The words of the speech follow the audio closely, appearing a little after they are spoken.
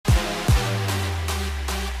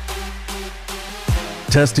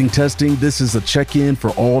Testing, testing. This is a check-in for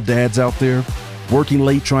all dads out there. Working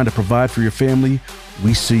late, trying to provide for your family.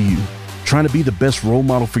 We see you. Trying to be the best role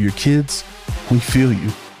model for your kids. We feel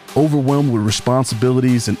you. Overwhelmed with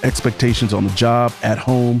responsibilities and expectations on the job, at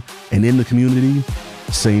home, and in the community.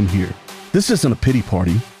 Same here. This isn't a pity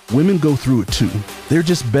party. Women go through it too. They're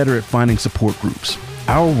just better at finding support groups.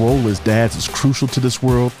 Our role as dads is crucial to this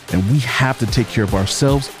world, and we have to take care of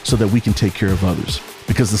ourselves so that we can take care of others.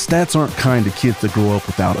 Because the stats aren't kind to kids that grow up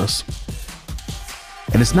without us.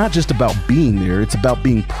 And it's not just about being there, it's about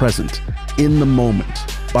being present, in the moment.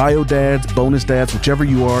 Bio dads, bonus dads, whichever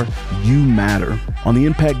you are, you matter. On the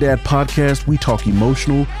Impact Dad podcast, we talk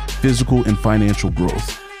emotional, physical, and financial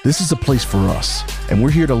growth. This is a place for us, and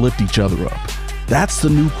we're here to lift each other up. That's the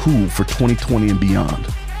new cool for 2020 and beyond.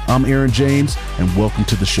 I'm Aaron James, and welcome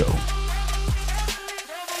to the show.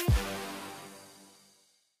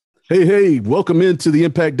 Hey, welcome into the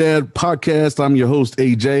Impact Dad podcast. I'm your host,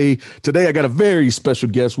 AJ. Today, I got a very special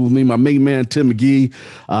guest with me, my main man, Tim McGee.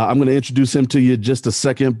 I'm going to introduce him to you in just a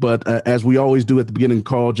second, but as we always do at the beginning of the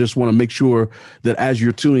call, just want to make sure that as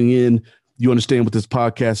you're tuning in, you understand what this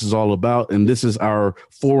podcast is all about. And this is our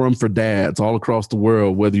forum for dads all across the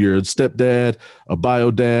world, whether you're a stepdad, a bio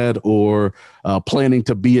dad, or planning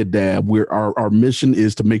to be a dad. Our mission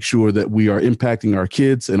is to make sure that we are impacting our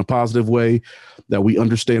kids in a positive way, that we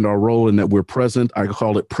understand our role and that we're present. I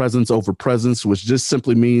call it presence over presence, which just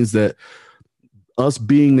simply means that us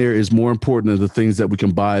being there is more important than the things that we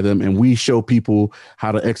can buy them. And we show people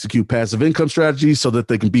how to execute passive income strategies so that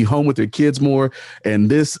they can be home with their kids more. And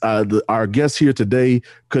this, our guest here today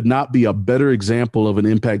could not be a better example of an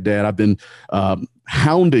impact dad. I've been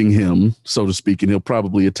hounding him, so to speak, and he'll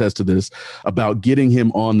probably attest to this, about getting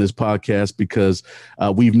him on this podcast because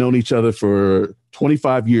we've known each other for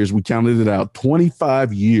 25 years. We counted it out,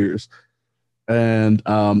 25 years. And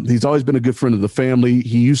he's always been a good friend of the family.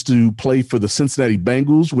 He used to play for the Cincinnati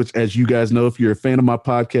Bengals, which, as you guys know, if you're a fan of my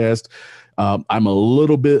podcast, I'm a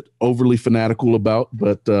little bit overly fanatical about,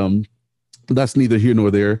 but that's neither here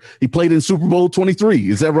nor there. He played in Super Bowl 23.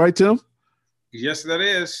 Is that right, Tim? Yes, that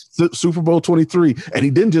is. Super Bowl 23. And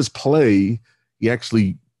he didn't just play. He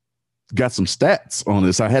actually got some stats on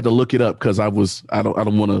this. I had to look it up because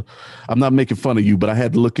I'm not making fun of you, but I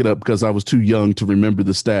had to look it up because I was too young to remember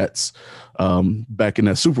the stats back in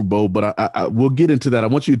that Super Bowl. But I we'll get into that. I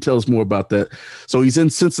want you to tell us more about that. So he's in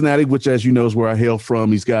Cincinnati, which, as you know, is where I hail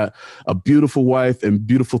from. He's got a beautiful wife and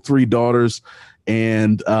beautiful 3 daughters.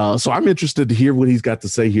 And so I'm interested to hear what he's got to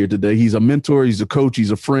say here today. He's a mentor. He's a coach. He's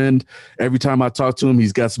a friend. Every time I talk to him,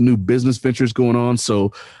 he's got some new business ventures going on.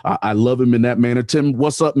 So I love him in that manner. Tim,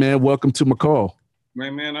 what's up, man? Welcome to my call.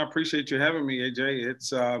 Man, I appreciate you having me, AJ.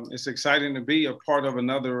 It's exciting to be a part of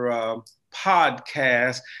another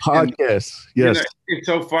podcast. And, yes. You know, it's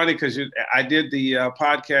so funny because I did the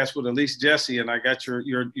podcast with Elise Jesse, and I got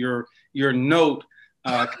your note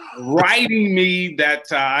writing me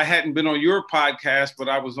that I hadn't been on your podcast, but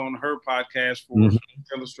I was on her podcast for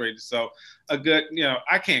Illustrated. So a good,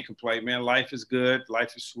 I can't complain, man. Life is good.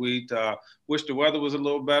 Life is sweet. Wish the weather was a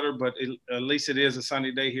little better, but at least it is a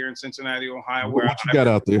sunny day here in Cincinnati, Ohio. What you got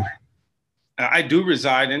out there? I do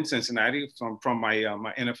reside in Cincinnati from my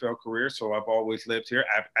my NFL career, so I've always lived here.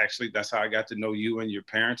 That's how I got to know you and your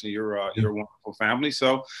parents and your wonderful family.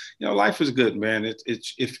 So life is good, man.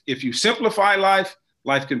 It's if you simplify life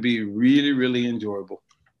can be really, really enjoyable.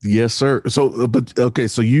 Yes, sir. So,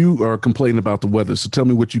 so you are complaining about the weather. So tell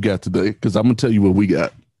me what you got today, because I'm going to tell you what we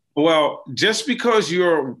got. Well, just because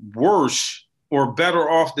you're worse or better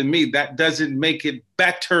off than me, that doesn't make it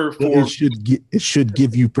better for it should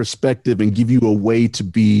give you perspective and give you a way to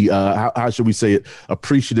be, how should we say it,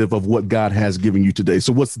 appreciative of what God has given you today.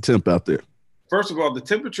 So what's the temp out there? First of all, the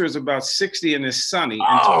temperature is about 60 and it's sunny.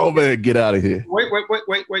 Man, get out of here. Wait.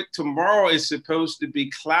 Tomorrow is supposed to be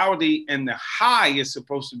cloudy and the high is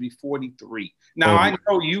supposed to be 43. Now, I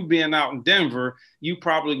know you being out in Denver, you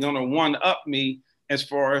probably going to one-up me as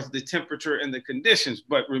far as the temperature and the conditions.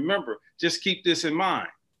 But remember, just keep this in mind.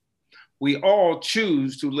 We all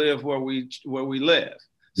choose to live where we live.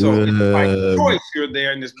 So it's by choice you're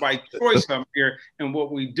there and it's by choice I'm here. And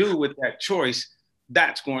what we do with that choice,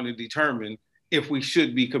 that's going to determine if we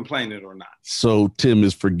should be complaining or not. So Tim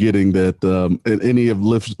is forgetting that, and any of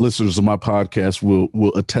listeners of my podcast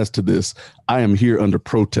will attest to this. I am here under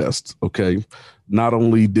protest. Okay. Not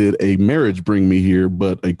only did a marriage bring me here,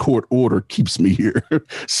 but a court order keeps me here.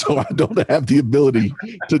 So I don't have the ability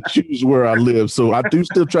to choose where I live. So I do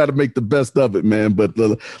still try to make the best of it, man. But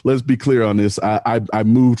let's be clear on this. I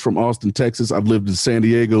moved from Austin, Texas. I've lived in San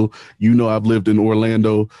Diego. I've lived in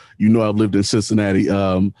Orlando. I've lived in Cincinnati.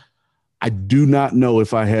 I do not know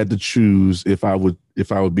if I had to choose if I would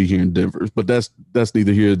be here in Denver, but that's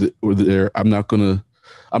neither here or there. I'm not gonna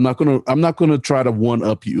try to one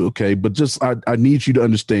up you, okay? But just I need you to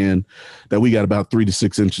understand that we got about 3 to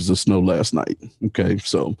 6 inches of snow last night. Okay,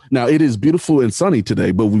 so now it is beautiful and sunny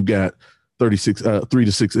today, but we've got 3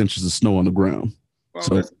 to 6 inches of snow on the ground. Well,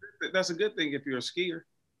 So that's a good thing if you're a skier.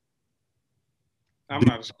 I'm do,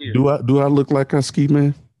 not a skier. do I look like I ski,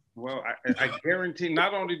 man? Well, I guarantee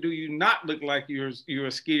not only do you not look like you're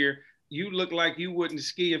a skier, you look like you wouldn't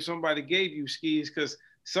ski if somebody gave you skis, because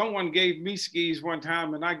someone gave me skis one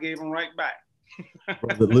time and I gave them right back.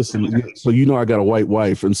 Brother, listen, so I got a white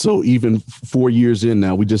wife, and so even 4 years in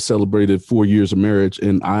now, we just celebrated 4 years of marriage,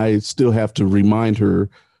 and I still have to remind her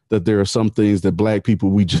that there are some things that Black people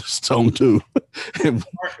we just don't do. And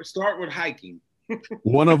start with hiking.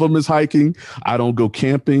 one of them is hiking. I don't go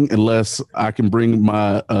camping unless I can bring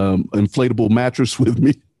my inflatable mattress with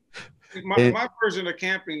me. My version of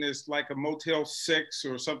camping is like a Motel 6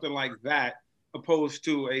 or something like that, opposed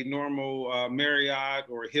to a normal Marriott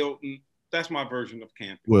or Hilton. That's my version of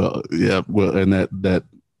camping. Well, yeah, well, and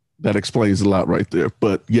that explains a lot right there.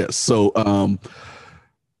 But yes, so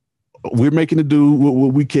we're making it do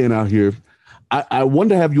what we can out here. I wanted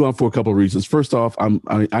to have you on for a couple of reasons. First off,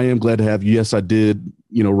 I am glad to have you. Yes, I did,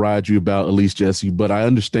 ride you about Elise Jessie, but I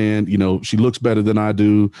understand, she looks better than I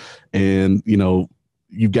do, and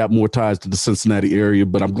you've got more ties to the Cincinnati area.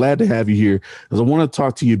 But I'm glad to have you here because I want to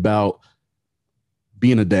talk to you about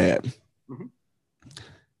being a dad. Mm-hmm.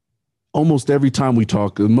 Almost every time we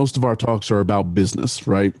talk, most of our talks are about business,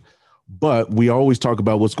 right? But we always talk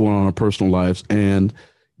about what's going on in our personal lives. And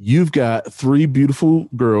you've got 3 beautiful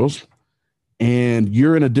girls, and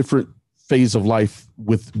you're in a different phase of life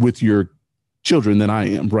with your children than I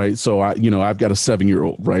am, right? So I've got a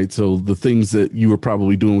 7-year-old, right? So the things that you were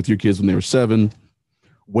probably doing with your kids when they were 7,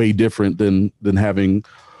 way different than having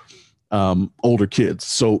older kids.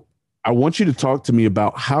 So I want you to talk to me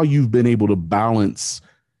about how you've been able to balance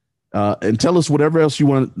and tell us whatever else you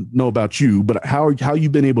want to know about you, but how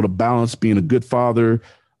you've been able to balance being a good father,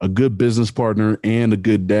 a good business partner, and a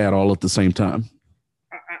good dad all at the same time.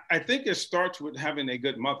 I think it starts with having a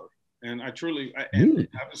good mother. And obviously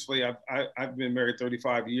I've been married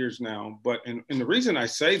 35 years now, and the reason I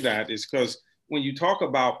say that is because when you talk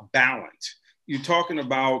about balance, you're talking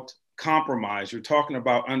about compromise, you're talking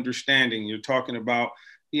about understanding, you're talking about,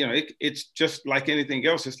 it's just like anything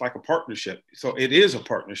else. It's like a partnership. So it is a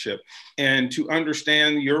partnership, and to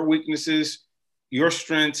understand your weaknesses, your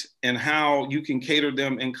strengths, and how you can cater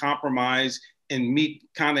them and compromise and meet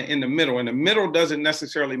kind of in the middle. And the middle doesn't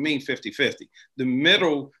necessarily mean 50-50. The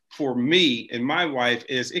middle for me and my wife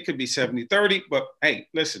is it could be 70-30, but hey,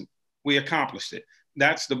 listen, we accomplished it.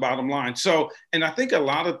 That's the bottom line. So, and I think a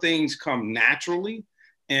lot of things come naturally.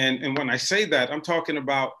 And when I say that, I'm talking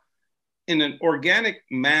about in an organic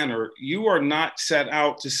manner. You are not set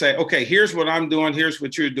out to say, okay, here's what I'm doing, here's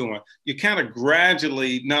what you're doing. You kind of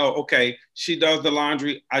gradually know, okay, she does the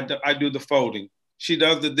laundry, I do the folding. She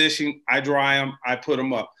does the dishing, I dry them, I put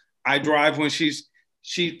them up. I drive when she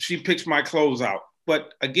picks my clothes out.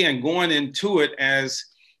 But again, going into it as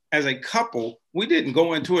a couple, we didn't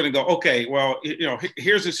go into it and go, okay, well,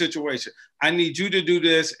 here's the situation. I need you to do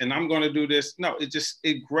this and I'm going to do this. No,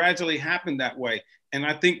 it gradually happened that way. And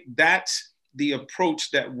I think that's the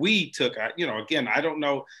approach that we took. Again, I don't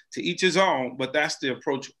know, to each his own, but that's the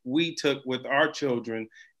approach we took with our children.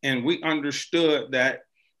 And we understood that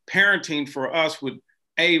parenting for us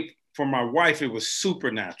for my wife, it was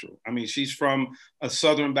supernatural. I mean, she's from a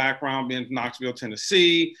Southern background, being from Knoxville,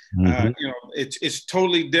 Tennessee. Mm-hmm. It's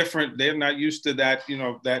totally different. They're not used to that,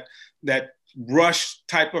 that rush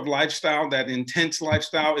type of lifestyle, that intense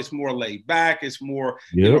lifestyle. It's more laid back. It's more,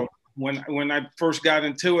 yep. When I first got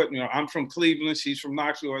into it, I'm from Cleveland. She's from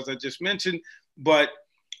Knoxville, as I just mentioned. But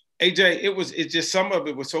AJ, it's just, some of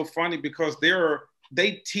it was so funny because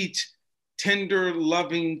they teach tender,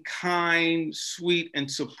 loving, kind, sweet, and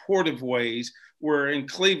supportive ways. Where in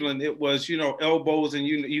Cleveland it was, elbows, and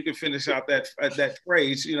you can finish out that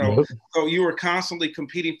phrase, Yep. So you were constantly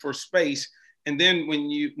competing for space. And then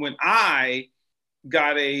when I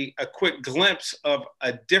got a quick glimpse of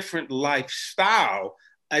a different lifestyle,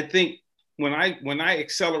 I think when I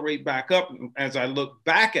accelerate back up, as I look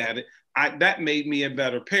back at it, that made me a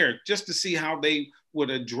better parent, just to see how they would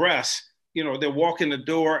address, they walk in the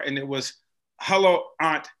door and it was, hello,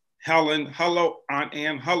 Aunt Helen, hello, Aunt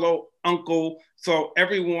Ann, hello, Uncle. So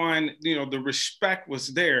everyone, the respect was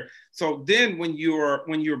there. So then when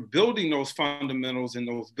you're building those fundamentals and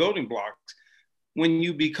those building blocks, when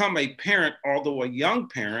you become a parent, although a young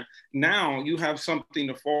parent, now you have something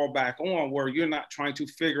to fall back on where you're not trying to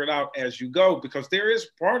figure it out as you go, because there is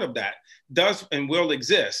part of that does and will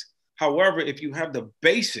exist. However, if you have the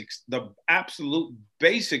basics, the absolute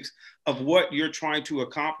basics of what you're trying to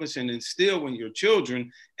accomplish and instill in your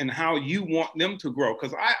children and how you want them to grow.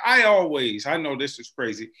 Because I know this is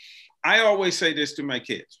crazy. I always say this to my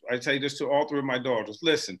kids. I say this to all three of my daughters.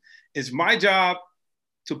 Listen, it's my job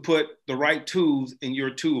to put the right tools in your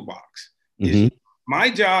toolbox. Mm-hmm. It's my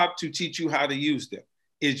job to teach you how to use them.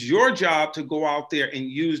 It's your job to go out there and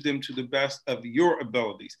use them to the best of your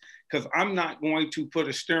abilities. Because I'm not going to put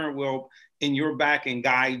a steering wheel in your back and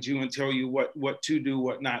guide you and tell you what to do,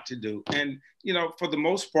 what not to do. And, you know, for the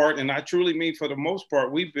most part, and I truly mean for the most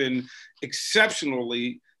part, we've been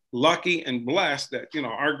exceptionally lucky and blessed that, you know,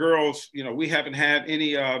 our girls, you know, we haven't had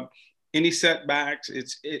any setbacks.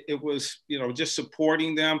 It was, you know, just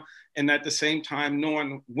supporting them. And at the same time,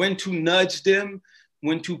 knowing when to nudge them,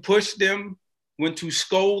 when to push them, when to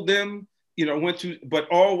scold them, you know, but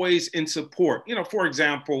always in support. You know, for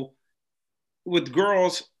example, with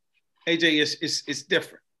girls, AJ, it's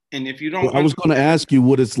different. And if you don't, well, I was going to ask you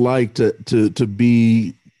what it's like to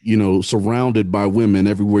be, you know, surrounded by women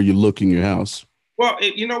everywhere you look in your house. Well,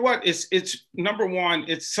 you know what? It's number one,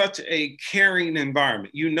 it's such a caring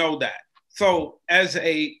environment. You know that. So as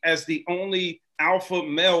the only alpha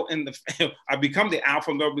male in the family, I become the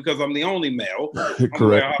alpha male because I'm the only male.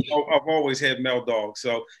 Correct. I've always had male dogs.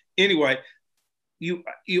 So anyway, you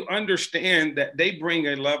understand that they bring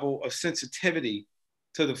a level of sensitivity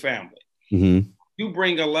to the family. Mm-hmm. You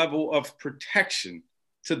bring a level of protection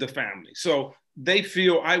to the family. So they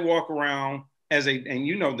feel I walk around and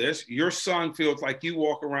you know this, your son feels like you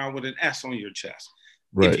walk around with an S on your chest.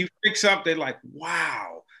 Right. If you fix up, they're like,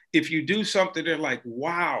 wow. If you do something, they're like,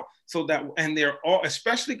 wow. So that, and they're all,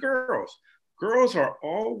 especially girls are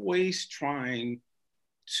always trying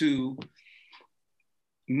to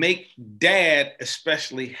make dad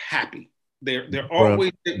especially happy. They're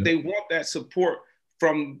always, they want that support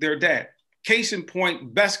from their dad.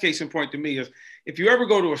 Best case in point to me is if you ever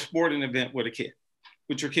go to a sporting event with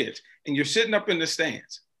your kids, and you're sitting up in the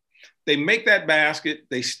stands, they make that basket,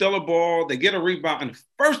 they steal a ball, they get a rebound, and the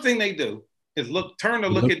first thing they do is look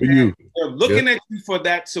at you. They're looking at you for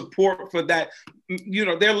that support, for that, you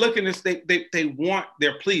know, they're looking at, they want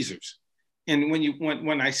their pleasers. And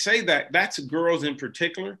when I say that, that's girls in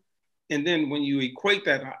particular. And then when you equate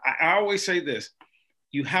that, I always say this,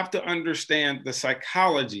 you have to understand the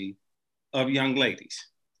psychology of young ladies.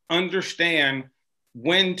 Understand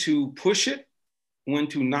when to push it, when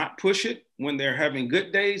to not push it, when they're having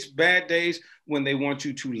good days, bad days, when they want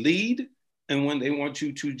you to lead, and when they want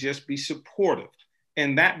you to just be supportive.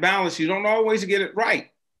 And that balance, you don't always get it right,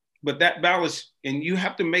 but that balance, and you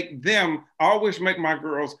have to make them, I always make my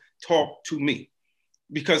girls talk to me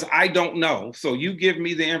because I don't know. So you give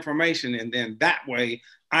me the information, and then that way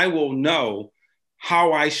I will know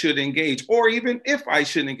how I should engage, or even if I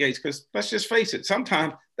should engage, because let's just face it,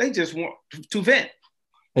 sometimes they just want to vent.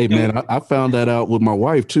 Hey man, I found that out with my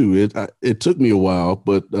wife too. It took me a while,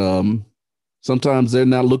 but sometimes they're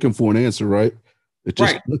not looking for an answer, right?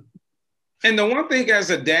 Right. And the one thing as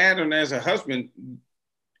a dad and as a husband,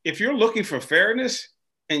 if you're looking for fairness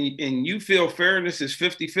and you feel fairness is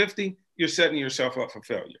 50-50, you're setting yourself up for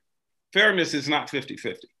failure. Fairness is not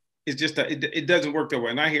 50-50. It's just that it doesn't work that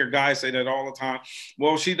way. And I hear guys say that all the time.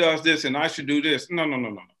 Well, she does this and I should do this. No.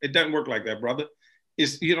 It doesn't work like that, brother.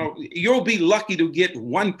 It's, you know, you'll be lucky to get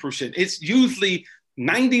 1%. It's usually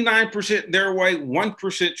 99% their way,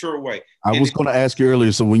 1% your way. I was going to ask you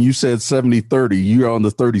earlier. So when you said 70-30, you're on the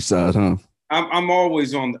 30 side, huh? I'm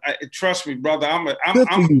always on. Trust me, brother. I'm a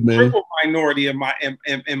triple minority in my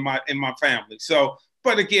family. So,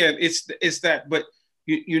 but again, it's that. But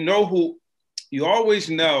you know who, you always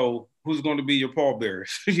know who's going to be your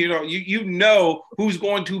pallbearers. You know who's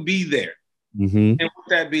going to be there. Mm-hmm. And with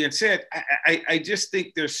that being said, I just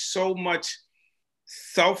think there's so much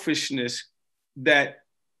selfishness that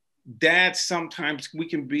dads sometimes we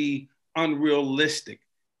can be unrealistic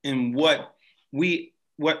in what we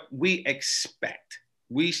expect.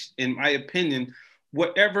 We, in my opinion,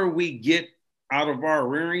 whatever we get out of our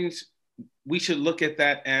rearings, we should look at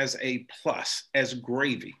that as a plus, as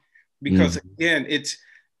gravy, because again, it's,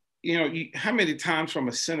 you know, how many times from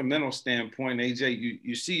a sentimental standpoint, AJ,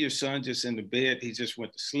 you see your son just in the bed, he just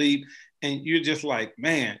went to sleep, and you're just like,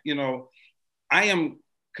 man, you know, I am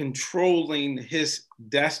controlling his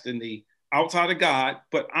destiny outside of God,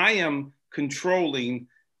 but I am controlling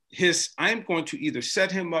I'm going to either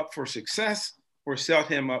set him up for success or set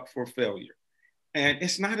him up for failure. And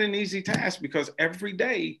it's not an easy task because every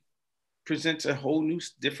day presents a whole new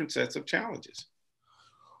different sets of challenges.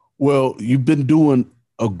 Well, you've been doing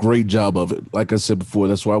a great job of it. Like I said before,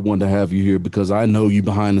 that's why I wanted to have you here, because I know you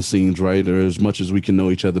behind the scenes, right? Or as much as we can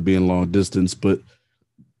know each other being long distance, but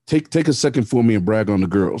take a second for me and brag on the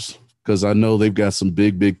girls, because I know they've got some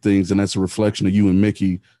big things, and that's a reflection of you and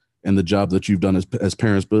Mickey and the job that you've done as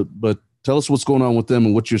parents. But tell us what's going on with them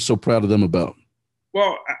and what you're so proud of them about.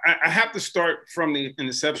 Well, I have to start from the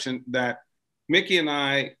inception that Mickey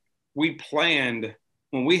and we planned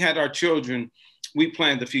when we had our children. We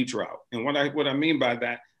planned the future out. And what I mean by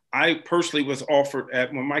that, I personally was offered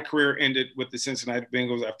when my career ended with the Cincinnati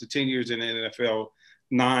Bengals after 10 years in the NFL,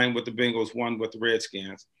 9 with the Bengals, 1 with the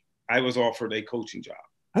Redskins. I was offered a coaching job.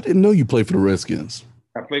 I didn't know you played for the Redskins.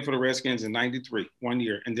 I played for the Redskins in '93, 1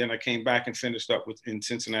 year. And then I came back and finished up in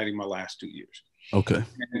Cincinnati my last 2 years. Okay.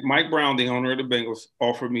 And Mike Brown, the owner of the Bengals,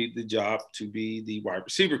 offered me the job to be the wide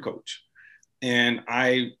receiver coach. And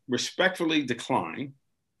I respectfully declined.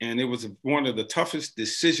 And it was one of the toughest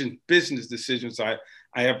business decisions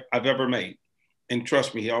I've ever made. And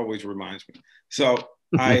trust me, he always reminds me. So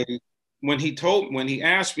when he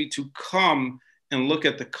asked me to come and look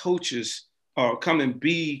at the coaches, come and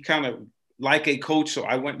be kind of like a coach. So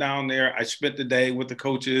I went down there, I spent the day with the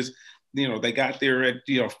coaches. You know, they got there at,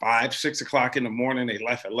 5, 6 o'clock in the morning. They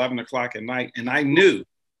left at 11 o'clock at night. And I knew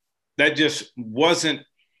that just wasn't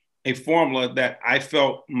a formula that I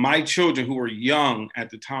felt my children, who were young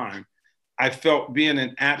at the time, I felt being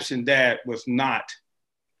an absent dad was not.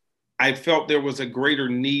 I felt there was a greater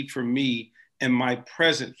need for me and my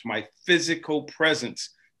presence, my physical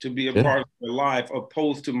presence, to be a part of their life,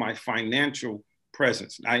 opposed to my financial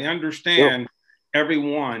presence. I understand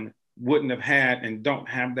everyone wouldn't have had and don't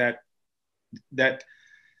have that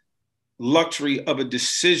luxury of a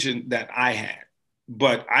decision that I had,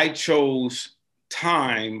 but I chose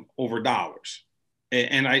time over dollars.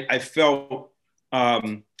 And I felt,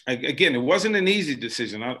 again, it wasn't an easy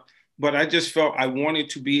decision, but I just felt I wanted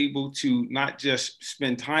to be able to not just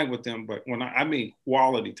spend time with them, but I mean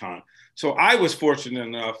quality time. So I was fortunate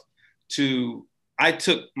enough I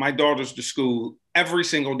took my daughters to school every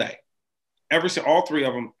single day. All 3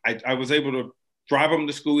 of them, I was able to drive them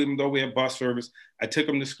to school, even though we had bus service. I took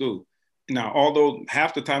them to school. Now, although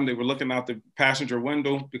half the time they were looking out the passenger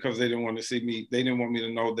window because they didn't want to see me, they didn't want me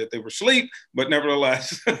to know that they were asleep, but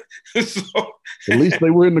nevertheless. At least they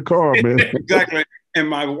were in the car, man. Exactly. And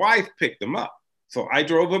my wife picked them up. So I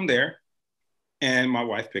drove them there and my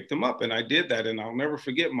wife picked them up, and I did that. And I'll never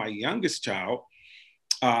forget my youngest child.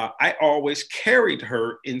 I always carried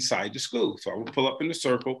her inside the school. So I would pull up in the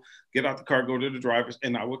circle, get out the car, go to the drivers,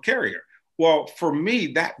 and I would carry her. Well, for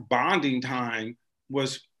me, that bonding time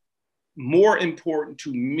was more important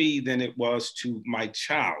to me than it was to my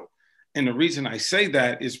child. And the reason I say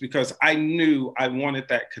that is because I knew I wanted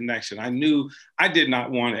that connection. I knew I did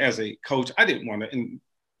not want to, as a coach, I didn't want to, and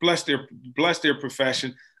bless their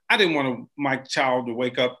profession, I didn't want my child to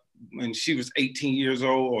wake up when she was 18 years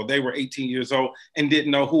old or they were 18 years old and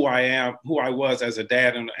didn't know who I was as a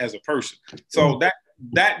dad and as a person. So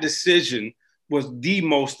that decision was the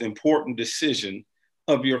most important decision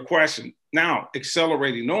of your question. Now,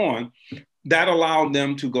 accelerating on, that allowed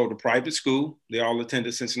them to go to private school. They all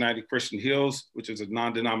attended Cincinnati Christian Hills, which is a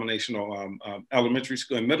non-denominational elementary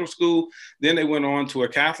school and middle school. Then they went on to a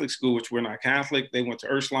Catholic school, which we're not Catholic. They went to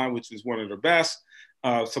Ursuline, which is one of the best,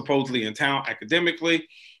 supposedly in town academically.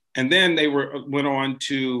 And then they went on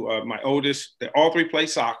to my oldest. They all 3 played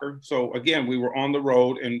soccer. So again, we were on the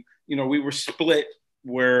road, and we were split.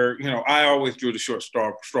 Where I always drew the short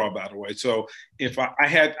straw, by the way. So if I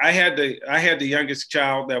had the youngest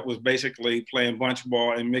child that was basically playing bunch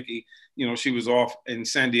ball, and Mickey, she was off in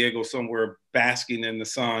San Diego somewhere basking in the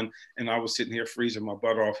sun, and I was sitting here freezing my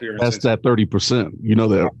butt off here. That's that 30%. You know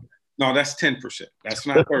that? No, that's 10%. That's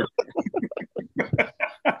not 30.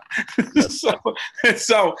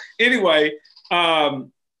 So anyway,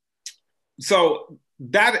 so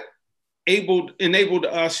that enabled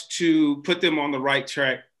us to put them on the right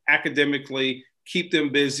track academically, keep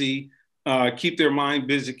them busy, keep their mind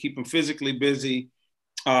busy, keep them physically busy.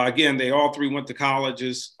 Again, they all 3 went to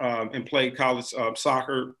colleges and played college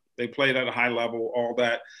soccer. They played at a high level, all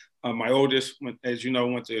that. My oldest, as you know,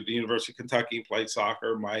 went to the University of Kentucky and played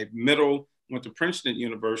soccer. My middle went to Princeton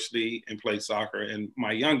University and played soccer. And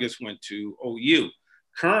my youngest went to OU.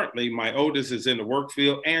 Currently, my oldest is in the work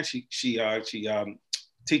field, and she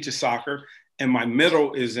teaches soccer, and my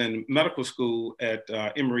middle is in medical school at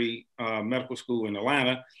Emory Medical School in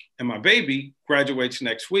Atlanta, and my baby graduates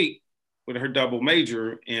next week with her double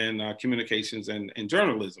major in communications and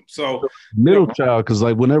journalism. So middle child, because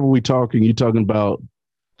like whenever we talking, you're talking about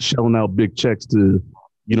shelling out big checks to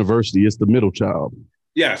university. It's the middle child.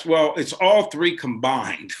 Yes, well, it's all three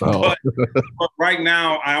combined. Oh. But right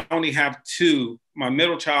now, I only have two. My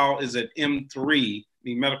middle child is at M3,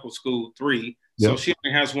 the medical school 3. So she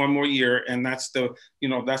only has one more year, and that's the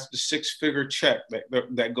 6-figure check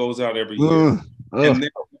that goes out every year. And then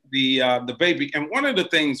the baby. And one of the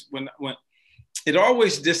things when it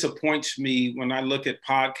always disappoints me when I look at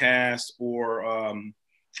podcasts or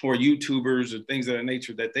YouTubers or things of that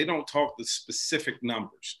nature that they don't talk the specific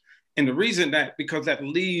numbers. And the reason because that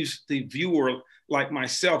leaves the viewer like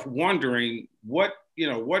myself wondering what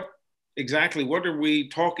exactly what are we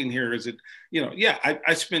talking here? Is it,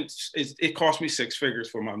 I spent, it cost me 6 figures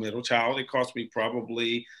for my middle child. It cost me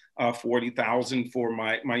probably 40,000 for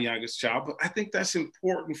my youngest child. But I think that's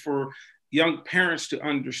important for young parents to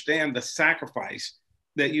understand the sacrifice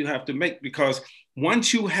that you have to make, because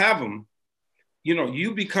once you have them,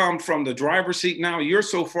 you become from the driver's seat. Now you're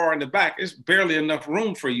so far in the back, it's barely enough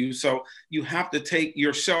room for you. So you have to take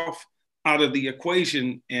yourself out of the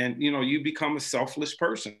equation, and, you become a selfless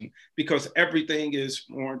person, because everything is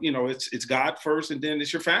more, it's God first, and then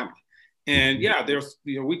it's your family. And there's,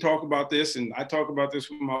 we talk about this, and I talk about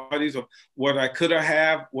this with my buddies of what I could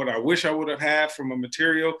have, what I wish I would have had from a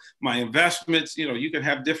material, my investments. You can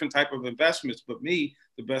have different type of investments, but me,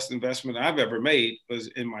 the best investment I've ever made was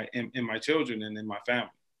in my children and in my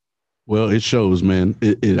family. Well, it shows, man.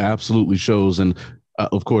 It absolutely shows. And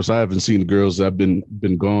of course, I haven't seen the girls. I've been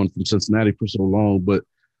gone from Cincinnati for so long, but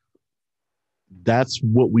that's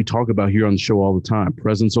what we talk about here on the show all the time: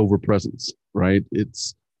 presence over presence, right?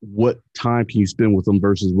 It's what time can you spend with them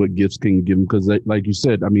versus what gifts can you give them? Because, like you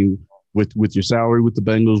said, I mean, with your salary with the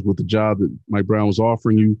Bengals, with the job that Mike Brown was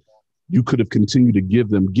offering you, you could have continued to give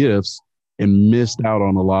them gifts and missed out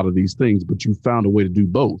on a lot of these things, but you found a way to do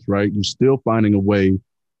both, right? You're still finding a way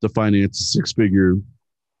to finance a 6-figure,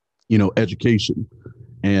 education.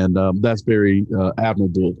 And that's very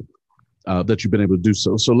admirable that you've been able to do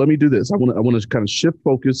so. So let me do this. I want to kind of shift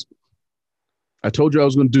focus. I told you I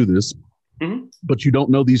was going to do this, but you don't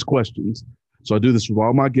know these questions. So I do this with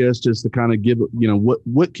all my guests just to kind of give,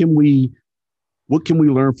 what can we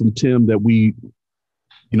learn from Tim that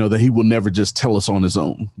that he will never just tell us on his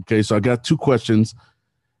own. Okay. So I got 2 questions,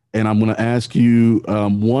 and I'm going to ask you,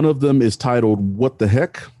 one of them is titled "What the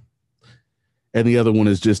Heck?" and the other one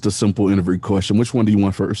is just a simple interview question. Which one do you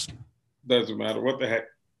want first? Doesn't matter. What the heck?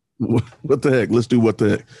 What the heck? Let's do what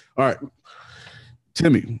the heck. All right.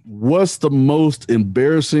 Timmy, what's the most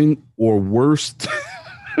embarrassing or worst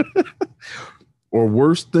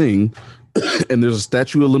thing? And there's a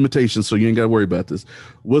statute of limitations, so you ain't got to worry about this.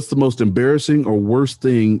 What's the most embarrassing or worst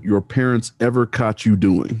thing your parents ever caught you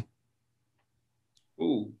doing?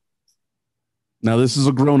 Ooh. Now, this is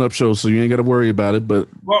a grown-up show, so you ain't got to worry about it. But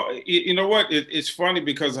well, you know what? It's funny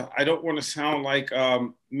because I don't want to sound like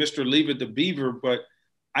Mr. Leave It to Beaver, but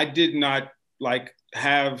I did not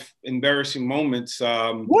have embarrassing moments.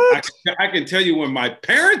 What? I can tell you when my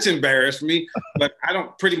parents embarrassed me, but I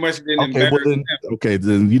don't didn't embarrass them. Okay,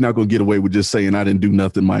 then you're not going to get away with just saying I didn't do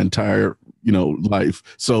nothing my entire life.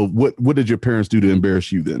 So what did your parents do to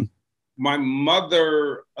embarrass you then? My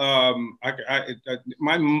mother,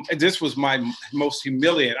 this was my most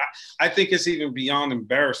humiliating. I think it's even beyond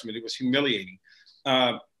embarrassment. It was humiliating.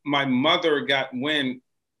 My mother got wind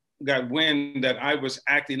that I was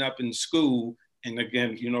acting up in school. And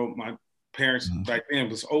again, my parents back then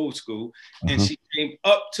was old school. And she came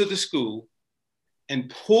up to the school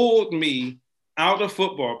and pulled me out of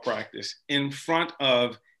football practice in front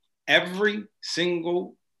of every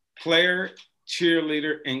single player,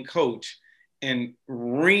 cheerleader, and coach, and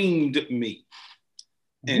reamed me.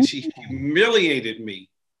 And she humiliated me.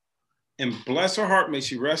 And bless her heart, may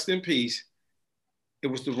she rest in peace. It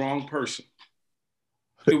was the wrong person.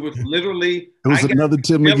 It was literally another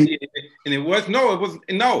Tim McGee. And it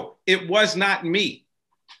was not me.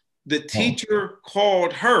 The teacher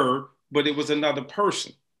called her, but it was another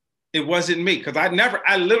person. It wasn't me, because I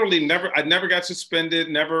never got suspended,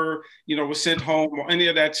 never, was sent home or any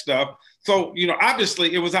of that stuff. So,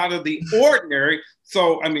 obviously it was out of the ordinary.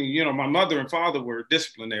 So, I mean, my mother and father were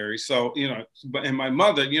disciplinary. So, and my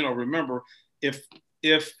mother, remember, if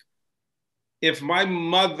my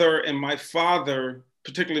mother and my father,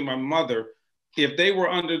 particularly my mother, if they were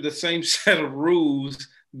under the same set of rules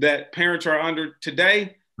that parents are under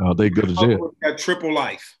today, they go to jail. Got triple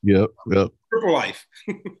life. Yep. Triple life.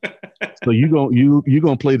 So you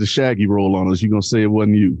gonna play the Shaggy role on us? You gonna say it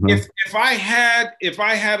wasn't you? Huh? If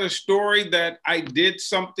I had a story that I did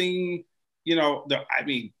something,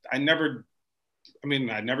 I never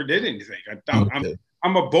did anything.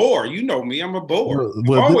 I'm a bore. You know me. I'm a bore.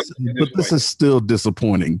 Well, this is still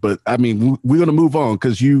disappointing. But I mean, we're gonna move on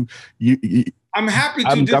because you. I'm happy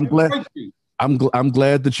to disappoint you. I'm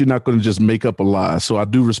glad that you're not going to just make up a lie. So I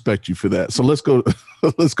do respect you for that. So let's go.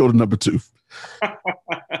 Let's go to number 2.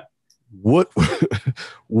 What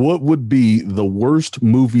would be the worst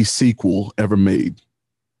movie sequel ever made?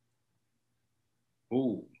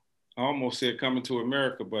 Ooh, I almost said Coming to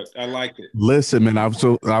America, but I like it. Listen, man,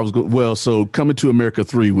 so Coming to America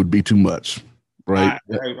 3 would be too much, right?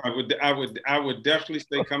 I would definitely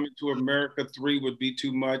say Coming to America 3 would be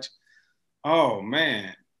too much. Oh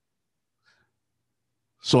man.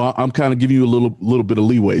 So I'm kind of giving you a little bit of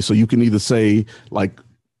leeway. So you can either say like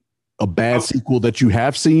a bad sequel that you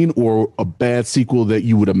have seen, or a bad sequel that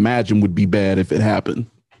you would imagine would be bad if it happened.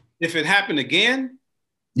 If it happened again?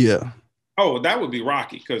 Yeah. Oh, that would be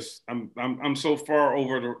Rocky, because I'm so far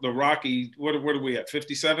over the Rocky. What are we at?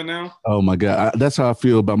 57 now? Oh my God, that's how I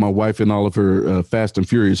feel about my wife and all of her Fast and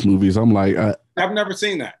Furious movies. I'm like, I've never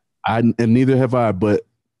seen that. And neither have I. But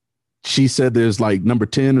she said there's like number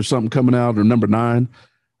 10 or something coming out, or number 9.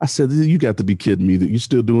 I said, you got to be kidding me that you're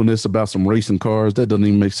still doing this about some racing cars. That doesn't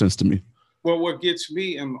even make sense to me. Well, what gets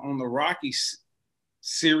me on the Rocky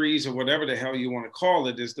series, or whatever the hell you want to call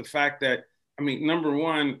it, is the fact that, I mean, number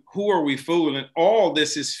one, who are we fooling? All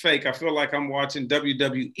this is fake. I feel like I'm watching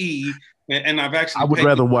WWE, and I've actually. I would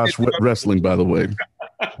rather watch wrestling, by the way.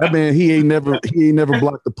 That man, he ain't never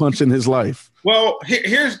blocked a punch in his life. Well,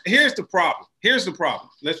 here's the problem. Here's the problem.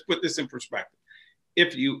 Let's put this in perspective.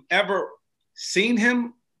 If you ever seen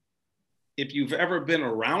him, if you've ever been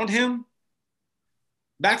around him,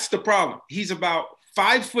 that's the problem. He's about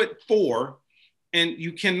 5'4", and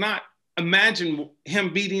you cannot imagine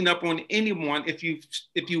him beating up on anyone if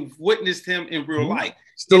you've witnessed him in real life.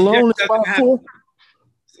 Stallone is 5'4".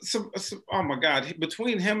 Oh my God!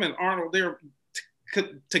 Between him and Arnold, they're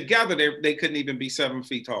together. They couldn't even be 7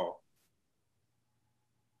 feet tall.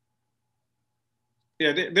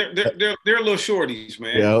 Yeah, they're little shorties,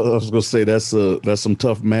 man. Yeah, I was gonna say that's some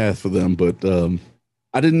tough math for them, but I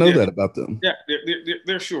didn't know that about them. Yeah,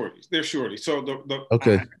 they're shorties. They're shorties. So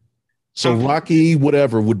okay. So Rocky,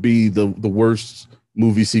 whatever, would be the worst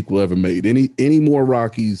movie sequel ever made. Any more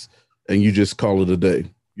Rockies, and you just call it a day.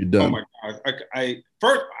 You're done. Oh my God!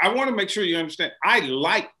 First, I want to make sure you understand. I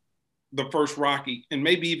like the first Rocky, and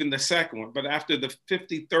maybe even the second one, but after the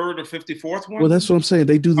 53rd or 54th one. Well, that's what I'm saying.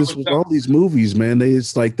 They do this with all these movies, man.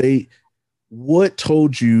 What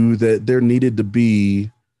told you that there needed to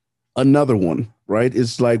be another one, right?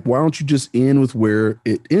 It's like, why don't you just end with where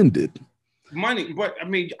it ended? Money, but I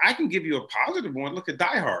mean, I can give you a positive one. Look at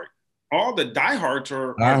Die Hard. All the Die Hards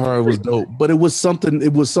are. Die Hard was dope, but it was something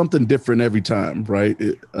different every time, right?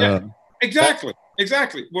 Exactly.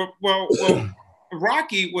 Well,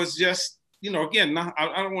 Rocky was just, again, I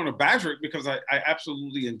don't want to badger it, because I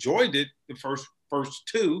absolutely enjoyed it, the first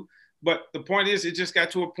 2. But the point is, it just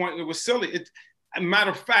got to a point that was silly.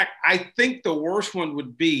 Matter of fact, I think the worst one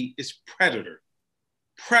is Predator.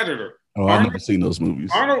 Oh, I've never seen those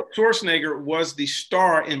movies. Arnold Schwarzenegger was the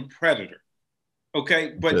star in Predator.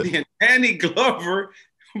 Okay, but then Danny Glover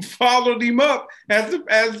followed him up as the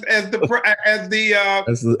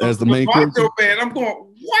main character. Man, I'm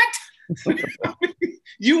going, what?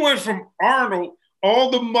 You went from Arnold, all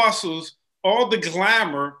the muscles, all the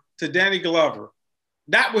glamour, to Danny Glover.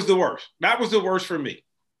 That was the worst. That was the worst for me.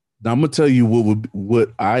 Now I'm gonna tell you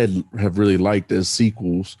what I have really liked as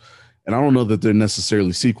sequels, and I don't know that they're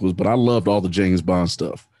necessarily sequels, but I loved all the James Bond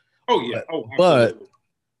stuff. Oh yeah. But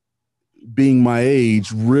being my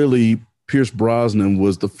age, really, Pierce Brosnan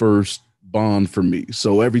was the first Bond for me.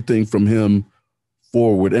 So everything from him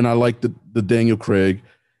forward, and I like the Daniel Craig.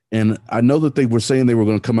 And I know that they were saying they were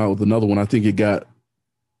going to come out with another one. I think it got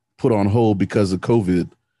put on hold because of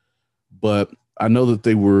COVID. But I know that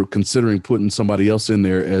they were considering putting somebody else in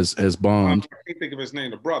there as Bond. I can't think of his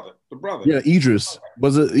name. The brother. Yeah, Idris.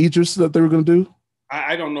 Was it Idris that they were going to do?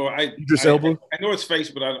 I don't know. Idris Elba? I know his face,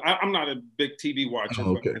 but I'm not a big TV watcher.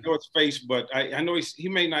 Oh, okay. I know his face, but I know he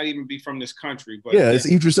may not even be from this country. But yeah, it's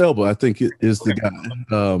Idris Elba. I think it is the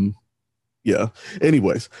guy. Yeah.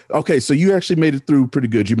 Anyways, okay. So you actually made it through pretty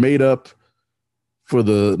good. You made up for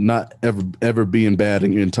the not ever being bad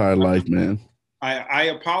in your entire life, man. I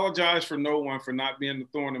apologize for no one for not being the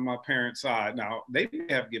thorn in my parents' side. Now they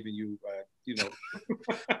may have given you,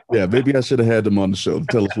 Yeah, maybe I should have had them on the show to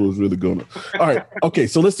tell us what was really going on. All right. Okay.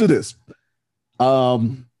 So let's do this.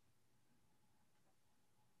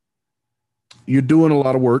 You're doing a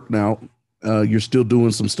lot of work now. You're still doing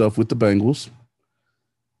some stuff with the Bengals.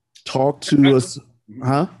 Talk to us,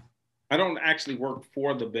 huh? I don't actually work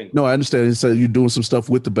for the Bengals. No, I understand. So you're doing some stuff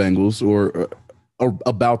with the Bengals, or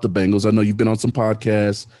about the Bengals? I know you've been on some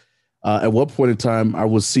podcasts. At what point in time I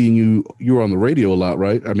was seeing you? You were on the radio a lot,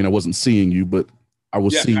 right? I mean, I wasn't seeing you, but I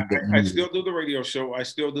was seeing that I still do the radio show. I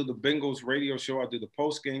still do the Bengals radio show. I do the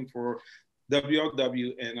post game for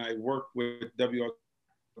WLW, and I work with WLW.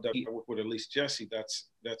 I work with Elise Jesse. That's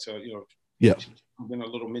yeah. She's been a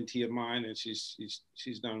little mentee of mine, and she's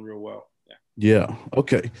done real well. Yeah. Yeah.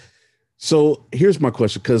 Okay. So here's my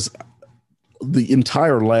question, because the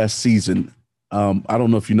entire last season, I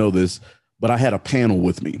don't know if you know this, but I had a panel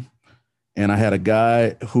with me, and I had a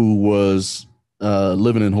guy who was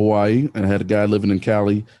living in Hawaii, and I had a guy living in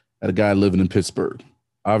Cali, I had a guy living in Pittsburgh.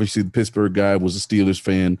 Obviously, the Pittsburgh guy was a Steelers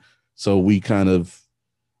fan, so we kind of,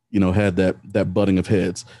 had that butting of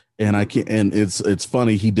heads. And it's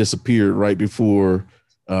funny, he disappeared right before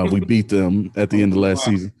we beat them at the end of last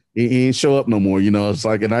season. He ain't show up no more, It's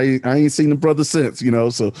like, and I ain't seen the brother since,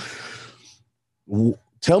 So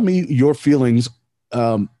tell me your feelings,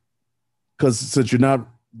 because since you're not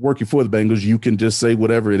working for the Bengals, you can just say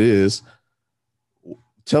whatever it is.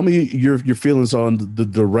 Tell me your feelings on the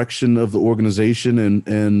direction of the organization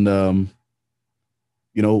and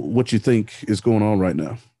what you think is going on right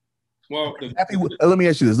now. Well, let me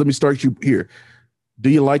ask you this. Let me start you here. Do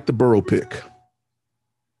you like the Burrow pick?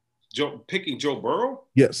 Picking Joe Burrow?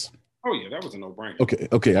 Yes. Oh yeah, that was a no-brainer.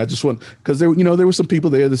 Okay. I just want, because there were some people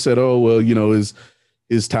there that said, oh well,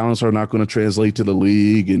 his talents are not going to translate to the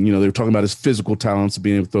league, and they were talking about his physical talents,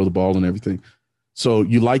 being able to throw the ball and everything. So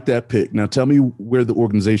you like that pick. Now tell me where the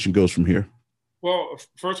organization goes from here. Well,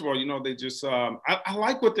 first of all, they just I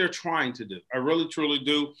like what they're trying to do. I really truly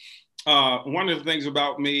do. One of the things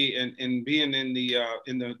about me and being in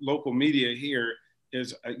the local media here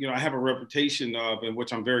is, I have a reputation of, and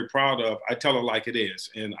which I'm very proud of. I tell it like it is,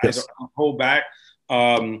 and yes. I don't hold back.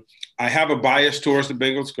 I have a bias towards the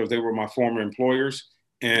Bengals because they were my former employers,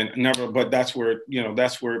 but that's where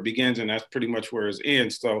it begins, and that's pretty much where it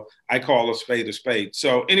ends. So I call a spade a spade.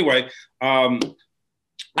 So anyway, I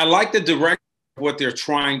like the direction of what they're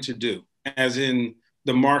trying to do, as in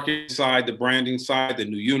the marketing side, the branding side, the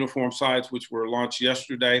new uniform sides, which were launched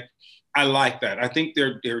yesterday. I like that. I think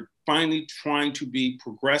they're finally trying to be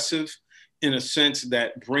progressive in a sense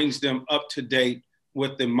that brings them up to date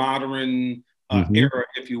with the modern era,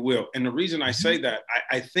 if you will. And the reason I say that,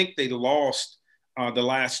 I think they lost the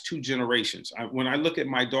last two generations. When I look at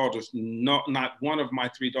my daughters, not one of my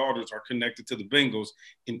three daughters are connected to the Bengals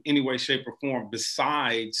in any way, shape, or form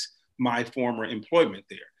besides my former employment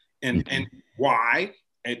there. And why?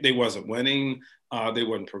 They wasn't winning. They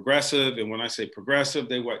weren't progressive. And when I say progressive,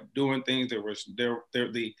 they weren't doing things.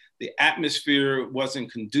 The atmosphere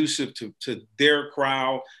wasn't conducive to their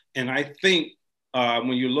crowd. And I think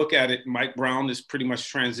when you look at it, Mike Brown is pretty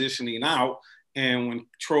much transitioning out. And when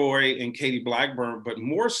Troy and Katie Blackburn, but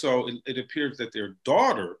more so, it appears that their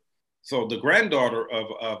daughter, so the granddaughter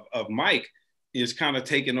of Mike, is kind of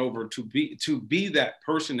taken over to be that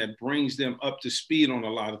person that brings them up to speed on a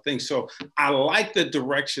lot of things. So I like the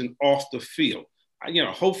direction off the field.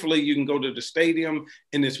 Hopefully you can go to the stadium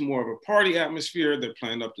and it's more of a party atmosphere. They're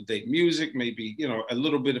playing up-to-date music, maybe, a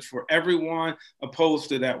little bit for everyone, opposed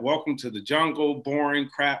to that welcome to the jungle, boring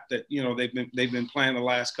crap that, they've been playing the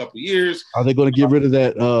last couple of years. Are they going to get rid of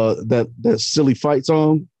that silly fight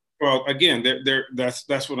song? Well, again,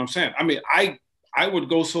 that's what I'm saying. I mean, I would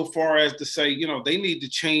go so far as to say, they need to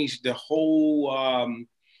change the whole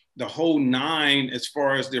nine as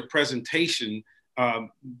far as their presentation.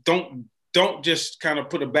 Don't just kind of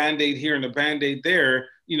put a Band-Aid here and a Band-Aid there.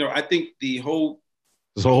 I think the whole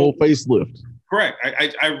facelift. Correct.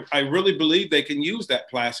 I really believe they can use that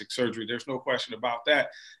plastic surgery. There's no question about that.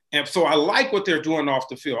 And so I like what they're doing off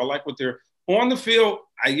the field. I like what they're on the field.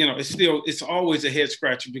 It's always a head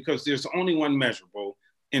scratcher because there's only one measurable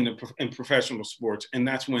in professional sports, and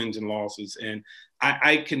that's wins and losses. And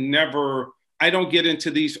I don't get into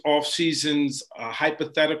these off seasons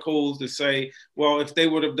hypotheticals to say, well, if they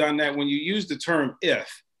would have done that. When you use the term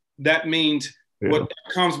 "if," that means what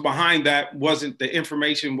comes behind that the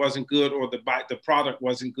information wasn't good, or the product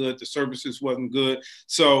wasn't good, the services wasn't good.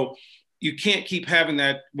 So you can't keep having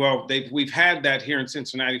that. Well, we've had that here in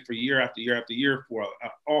Cincinnati for year after year after year for an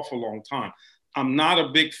awful long time. I'm not a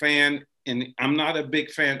big fan. And I'm not a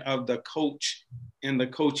big fan of the coach and the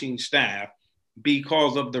coaching staff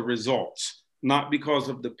because of the results, not because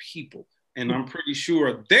of the people. And I'm pretty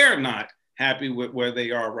sure they're not happy with where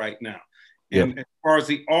they are right now. And as far as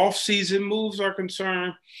the off-season moves are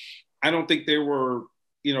concerned, I don't think they were,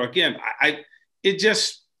 again,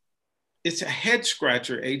 it's a head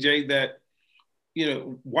scratcher, AJ, that,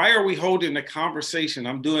 why are we holding a conversation?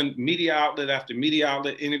 I'm doing media outlet after media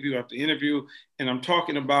outlet, interview after interview, and I'm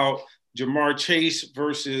talking about Jamar Chase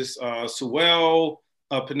versus Sewell,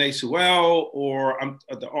 Penei Sewell, or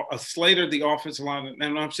Slater, the offensive line.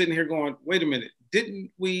 And I'm sitting here going, wait a minute,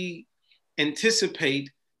 didn't we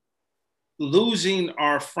anticipate losing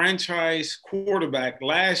our franchise quarterback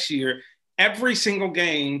last year? Every single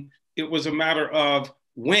game, it was a matter of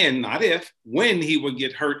when, not if, when he would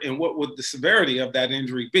get hurt and what would the severity of that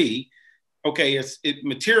injury be. Okay, it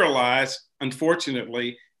materialized,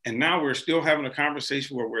 unfortunately, and now we're still having a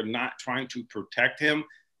conversation where we're not trying to protect him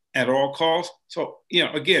at all costs. So,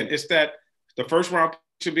 again, it's that the first round pick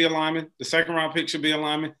should be a lineman, the second round pick should be a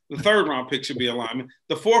lineman, the third round pick should be a lineman,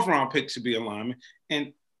 the fourth round pick should be a lineman.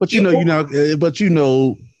 But they're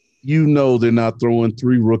not throwing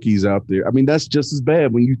 3 rookies out there. I mean, that's just as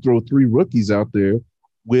bad when you throw 3 rookies out there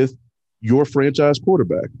with your franchise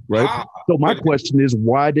quarterback, right? So my question is,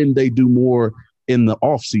 why didn't they do more in the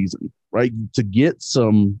offseason, right, to get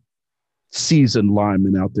some seasoned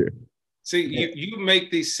linemen out there? See, you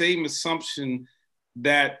make the same assumption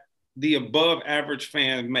that the above average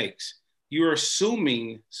fan makes. You're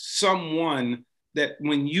assuming someone that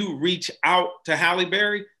when you reach out to Halle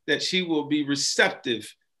Berry, that she will be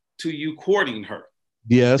receptive to you courting her.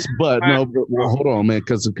 Yes, but hold on, man,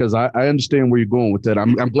 because I understand where you're going with that.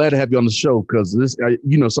 I'm glad to have you on the show because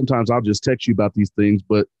sometimes I'll just text you about these things,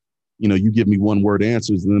 but you give me one word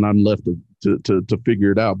answers and then I'm left to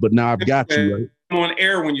figure it out. But now I've got you. Right? I'm on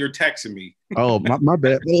air when you're texting me. Oh, my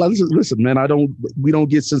bad. Well, listen, man, we don't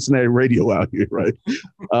get Cincinnati radio out here, right?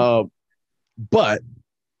 But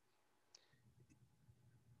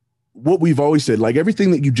what we've always said, like everything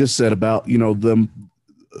that you just said about the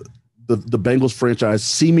Bengals franchise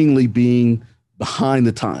seemingly being behind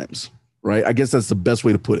the times, right? I guess that's the best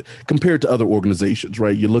way to put it compared to other organizations,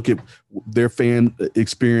 right? You look at their fan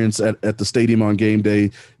experience at the stadium on game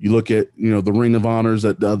day. You look at, the ring of honors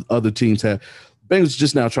that the other teams have. Bengals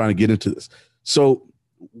just now trying to get into this. So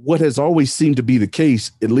what has always seemed to be the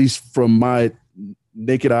case, at least from my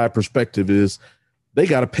naked eye perspective, is they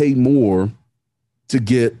got to pay more to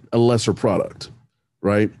get a lesser product,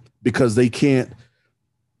 right? Because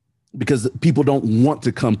people don't want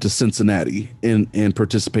to come to Cincinnati and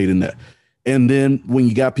participate in that. And then when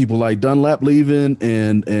you got people like Dunlap leaving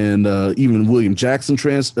and even William Jackson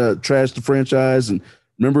trashed the franchise, and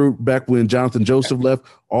remember back when Jonathan Joseph left,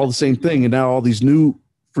 all the same thing. And now all these new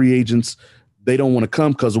free agents, they don't want to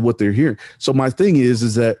come because of what they're hearing. So my thing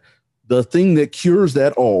is that the thing that cures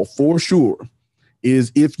that all for sure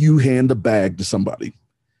is if you hand the bag to somebody.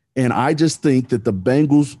 And I just think that the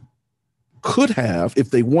Bengals could have,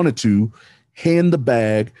 if they wanted to, hand the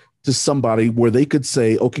bag to somebody where they could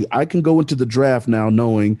say, okay, I can go into the draft now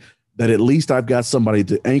knowing that at least I've got somebody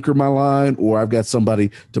to anchor my line, or I've got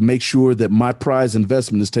somebody to make sure that my prize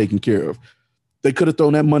investment is taken care of. They could have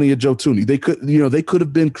thrown that money at Joe Thuney. They could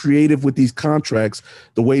have been creative with these contracts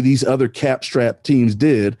the way these other cap strap teams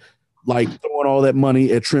did, like throwing all that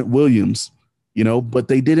money at Trent Williams, but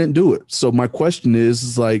they didn't do it. So my question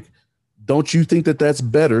is like, don't you think that that's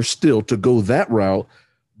better still to go that route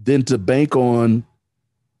than to bank on,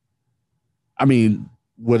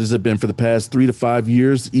 what has it been for the past 3 to 5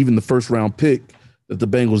 years? Even the first round pick that the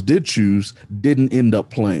Bengals did choose didn't end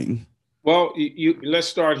up playing. Well, let's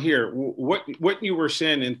start here. What you were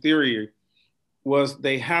saying in theory was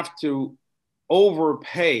they have to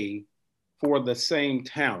overpay for the same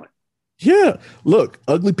talent. Yeah, look,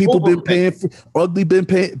 people been paying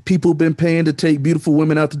to take beautiful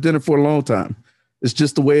women out to dinner for a long time. It's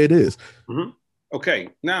just the way it is. Mm-hmm. Okay,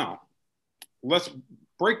 now let's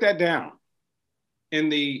break that down. In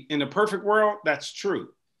the perfect world, that's true,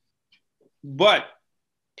 but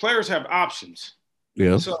players have options.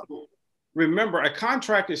 Yeah. So remember, a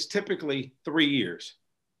contract is typically 3 years.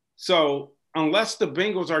 So unless the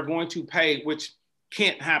Bengals are going to pay, which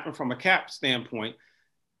can't happen from a cap standpoint,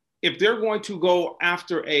 if they're going to go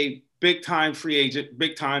after a big-time free agent,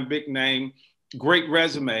 big-time, big name, great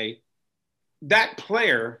resume, that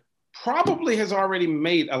player probably has already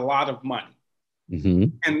made a lot of money.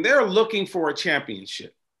 Mm-hmm. And they're looking for a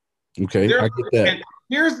championship. Okay, I get that. And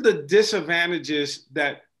here's the disadvantages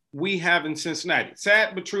that we have in Cincinnati.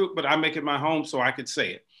 Sad but true, but I make it my home so I could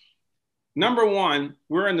say it. Number one,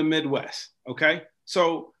 we're in the Midwest, okay?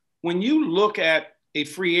 So when you look at a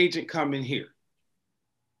free agent coming here,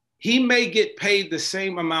 he may get paid the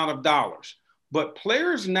same amount of dollars, but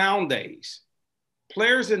players nowadays,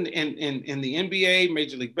 players in the NBA,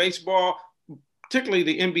 Major League Baseball, particularly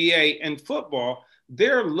the NBA and football,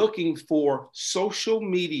 they're looking for social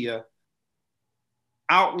media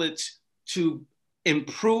outlets to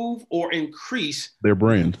improve or increase their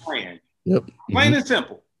brand. Yep. Mm-hmm. Plain and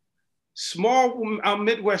simple. Small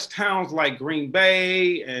Midwest towns like Green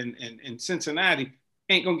Bay and Cincinnati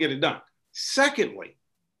ain't going to get it done. Secondly,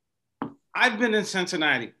 I've been in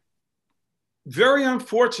Cincinnati. Very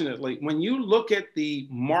unfortunately, when you look at the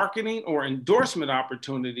marketing or endorsement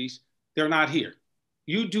opportunities, they're not here.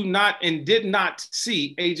 You do not and did not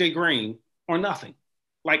see AJ Green or nothing,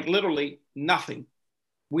 like literally nothing.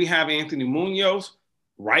 We have Anthony Munoz,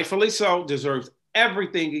 rightfully so, deserves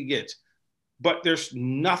everything he gets, but there's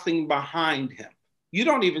nothing behind him. You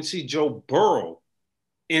don't even see Joe Burrow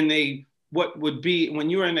in what would be when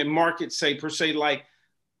you're in a market, say, per se, like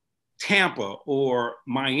Tampa or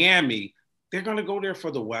Miami. They're going to go there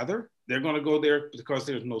for the weather. They're going to go there because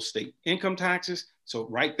there's no state income taxes. So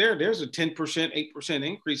right there's a 10%, 8%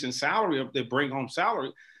 increase in salary of their bring home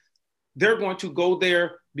salary. They're going to go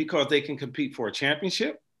there because they can compete for a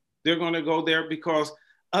championship. They're going to go there because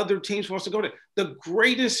other teams wants to go there. The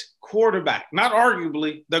greatest quarterback, not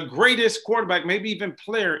arguably the greatest quarterback, maybe even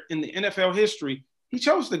player in the NFL history, he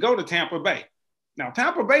chose to go to Tampa Bay. Now,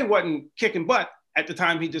 Tampa Bay wasn't kicking butt at the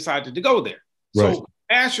time he decided to go there. Right. So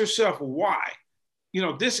ask yourself why.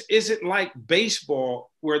 This isn't like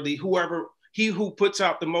baseball where he who puts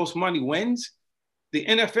out the most money wins. The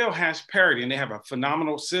NFL has parity, and they have a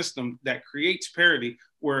phenomenal system that creates parity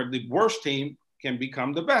where the worst team can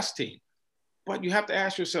become the best team. But you have to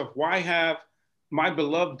ask yourself, why have my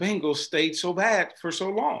beloved Bengals stayed so bad for so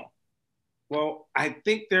long? Well, I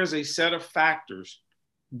think there's a set of factors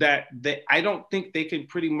that I don't think they can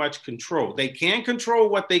pretty much control. They can control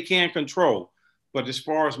what they can control, but as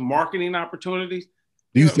far as marketing opportunities,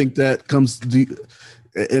 do you think that comes?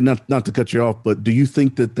 And not to cut you off, but do you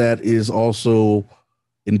think that is also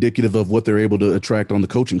indicative of what they're able to attract on the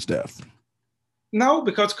coaching staff? No,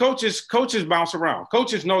 because coaches bounce around.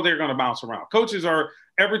 Coaches know they're going to bounce around. Coaches are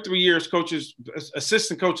every 3 years.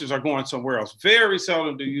 Assistant coaches are going somewhere else. Very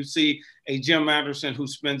seldom do you see a Jim Anderson who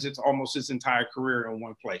spends almost his entire career in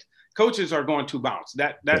one place. Coaches are going to bounce.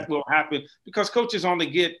 That will happen because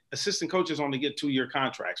assistant coaches only get 2-year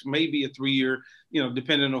contracts, maybe a 3-year,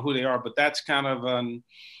 depending on who they are. But that's kind of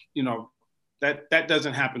that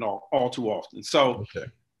doesn't happen all too often. So. Okay.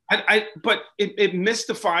 But it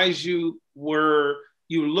mystifies you where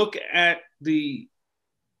you look at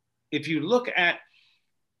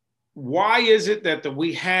why is it that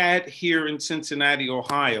we had here in Cincinnati,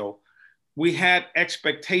 Ohio, we had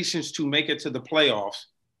expectations to make it to the playoffs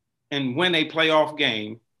and win a playoff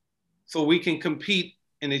game so we can compete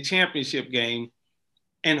in a championship game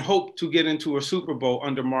and hope to get into a Super Bowl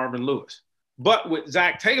under Marvin Lewis. But with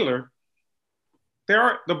Zach Taylor,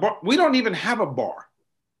 we don't even have a bar.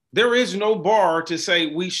 There is no bar to say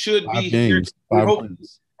we should be here.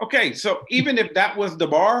 Okay, so even if that was the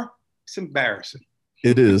bar, it's embarrassing.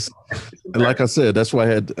 It is. And like I said, that's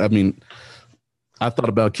why I thought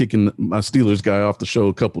about kicking my Steelers guy off the show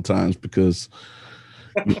a couple times because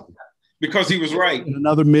he was right.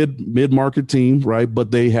 Another mid-market team, right?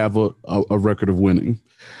 But they have a record of winning.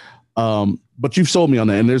 But you've sold me on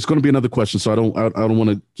that, and there's going to be another question, so I don't want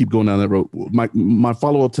to keep going down that road. My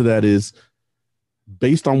follow-up to that is,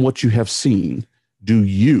 based on what you have seen, do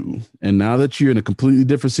you, and now that you're in a completely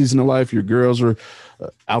different season of life, your girls are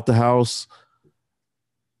out the house,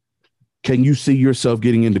 can you see yourself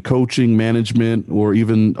getting into coaching, management, or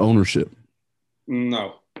even ownership?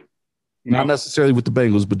 No. Not necessarily with the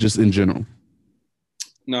Bengals, but just in general.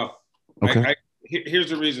 No. Okay. Here's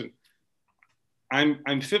the reason.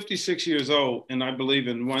 I'm 56 years old, and I believe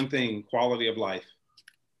in one thing: quality of life.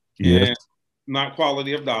 Yes. And not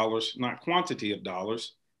quality of dollars, not quantity of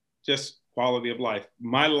dollars, just quality of life.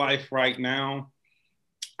 My life right now,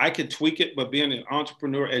 I could tweak it, but being an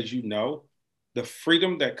entrepreneur, as you know, the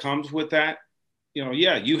freedom that comes with that,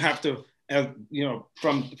 you have to,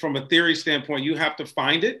 from a theory standpoint, you have to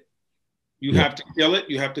find it, you have to kill it,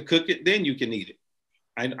 you have to cook it, then you can eat it.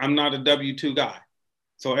 I'm not a W-2 guy.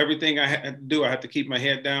 So everything I have to do, I have to keep my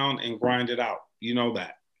head down and grind it out. You know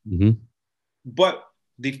that. Mm-hmm. But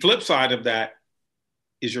the flip side of that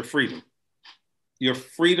is your freedom. Your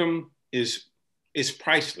freedom is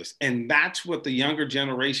priceless. And that's what the younger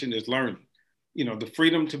generation is learning. The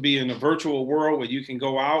freedom to be in a virtual world where you can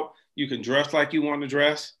go out, you can dress like you want to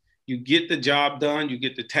dress, you get the job done, you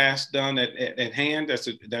get the task done at hand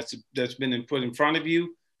that's been put in front of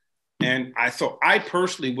you. And I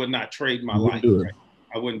personally would not trade my life. Right?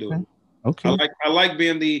 I wouldn't do it. Okay. I like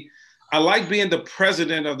being the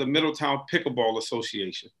president of the Middletown Pickleball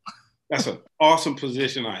Association. That's an awesome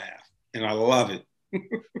position I have, and I love it.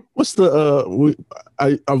 What's the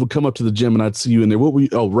I would come up to the gym and I'd see you in there. What were you?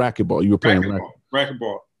 Oh, racquetball. You were playing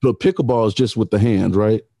racquetball. But pickleball is just with the hand,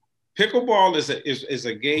 right? Pickleball is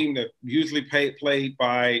a game that usually played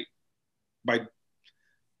by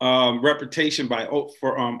reputation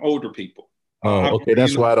for older people. Oh, okay.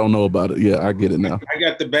 That's why I don't know about it. Yeah, I get it now. I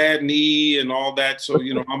got the bad knee and all that, so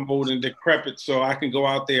I'm old and decrepit, so I can go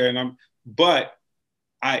out there but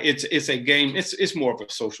it's a game. It's more of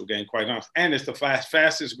a social game, quite honest, and it's the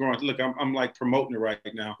fastest growing. Look, I'm like promoting it right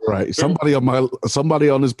now. Right. Somebody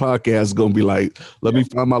on this podcast is gonna be like, let me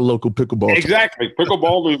find my local pickleball. Exactly.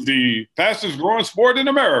 Pickleball is the fastest growing sport in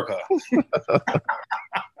America.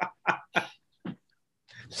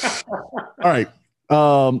 All right.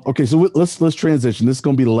 Okay, so let's transition. This is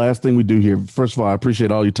gonna be the last thing we do here. First of all, I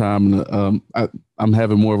appreciate all your time, and I'm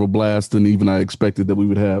having more of a blast than even I expected that we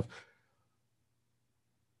would have.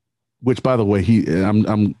 Which, by the way,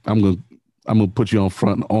 I'm gonna put you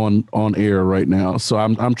on air right now. So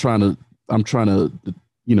I'm trying to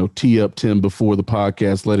tee up Tim before the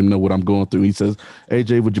podcast, let him know what I'm going through. He says,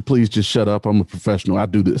 AJ, would you please just shut up? I'm a professional. I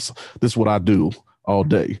do this. This is what I do all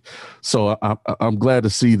day. So I'm glad to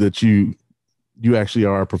see that you actually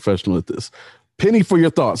are a professional at this. Penny for your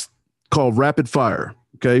thoughts, called rapid fire.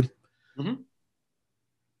 Okay. Mm-hmm.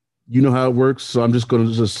 You know how it works. So I'm just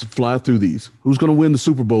going to fly through these. Who's going to win the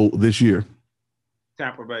Super Bowl this year?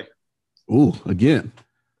 Tampa Bay. Ooh, again.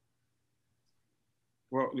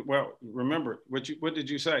 Well, remember what did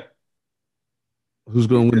you say? Who's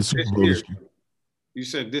going to win the Super Bowl this year? You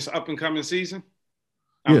said this up and coming season?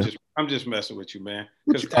 I'm just messing with you, man.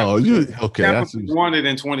 Okay. Tampa won it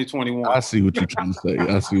in 2021. I see what you're trying to say.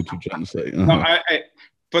 Uh-huh. No,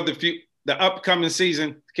 for the upcoming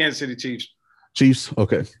season, Kansas City Chiefs. Chiefs.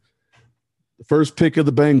 Okay. The first pick of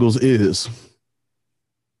the Bengals is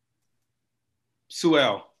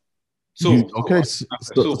Sewell. Okay.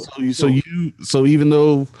 So even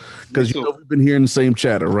though, because we've been hearing the same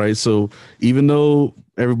chatter, right? So even though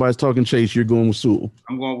everybody's talking Chase, you're going with Sewell.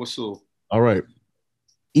 I'm going with Sewell. All right.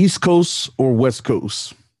 East Coast or West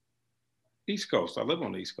Coast? East Coast. I live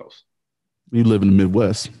on the East Coast. You live in the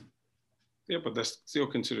Midwest. Yeah, but that's still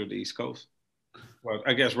considered the East Coast. Well,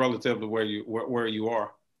 I guess relative to where you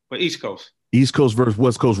are, but East Coast. East Coast versus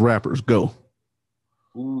West Coast rappers. Go.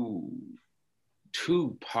 Ooh,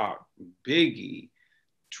 Tupac, Biggie,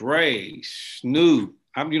 Dre, Snoop.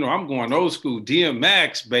 I'm going old school.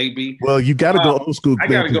 DMX, baby. Well, you got to go old school.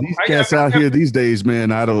 These cats out here these days,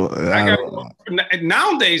 man. I don't.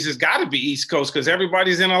 Nowadays, it's got to be East Coast because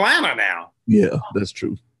everybody's in Atlanta now. Yeah, that's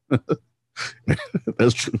true.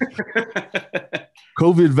 That's true.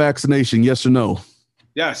 COVID vaccination, yes or no?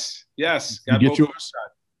 Yes. Got you get yours?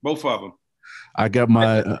 Both of them. I got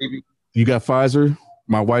my. You got Pfizer?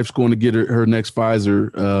 My wife's going to get her next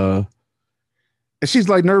Pfizer. And she's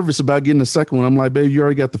like nervous about getting the second one. I'm like, babe, you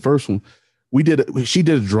already got the first one. She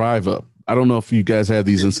did a drive up. I don't know if you guys have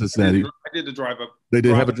these in Cincinnati. I did the drive up. They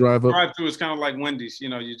did have a drive up. Drive through is kind of like Wendy's.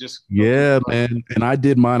 You just. Yeah, man. And I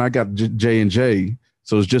did mine. I got J&J.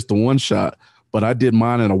 So it's just the one shot. But I did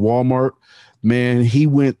mine in a Walmart. Man, he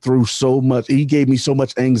went through so much. He gave me so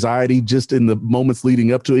much anxiety just in the moments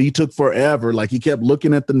leading up to it. He took forever. Like he kept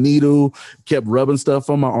looking at the needle, kept rubbing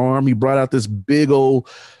stuff on my arm. He brought out this big old,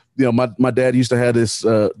 my dad used to have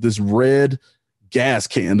this red gas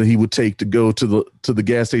can that he would take to go to the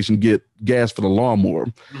gas station to get gas for the lawnmower.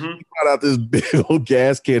 Mm-hmm. He brought out this big old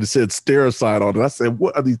gas can that said Stericyte on it. I said,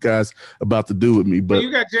 what are these guys about to do with me? But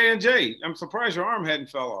you got J&J. I'm surprised your arm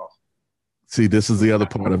hadn't fell off. See, this is the other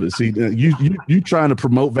part of it. See, you trying to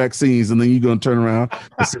promote vaccines, and then you're going to turn around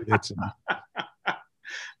and say that to me.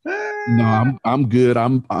 No, I'm good.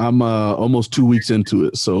 I'm almost 2 weeks into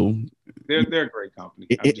it, so they're a great company.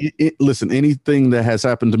 Listen, anything that has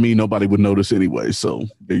happened to me, nobody would notice anyway. So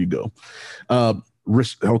there you go.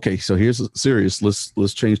 Okay, so here's serious.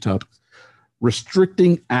 Let's change topics.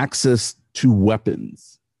 Restricting access to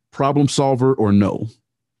weapons. Problem solver or no?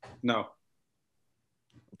 No.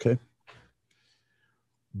 Okay.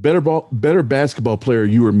 Better basketball player,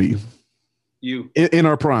 you or me? You. In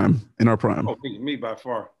our prime. Oh, me by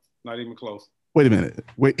far. Not even close. Wait a minute.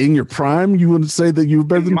 Wait, in your prime, you wouldn't say that you were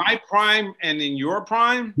better than my prime and in your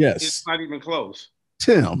prime? Yes. It's not even close.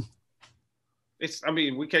 Tim.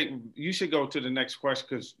 We can't. You should go to the next question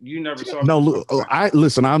because you never saw. No, look,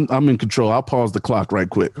 listen. I'm in control. I'll pause the clock right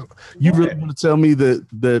quick. You really want to tell me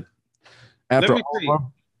that after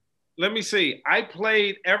Let me see. I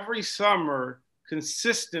played every summer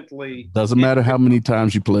consistently. Doesn't matter how many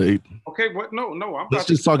times you played. Okay, what? No. Let's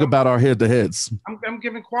just talk about our head-to-heads. I'm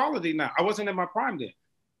giving quality now. I wasn't in my prime then.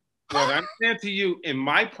 What I'm saying to you, in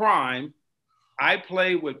my prime, I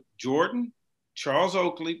played with Jordan, Charles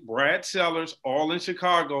Oakley, Brad Sellers, all in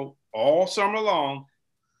Chicago, all summer long,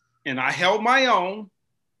 and I held my own.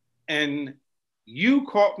 And you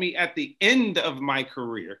caught me at the end of my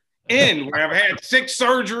career. where I've had 6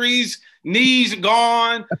 surgeries, knees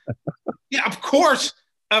gone. Yeah, of course,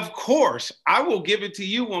 I will give it to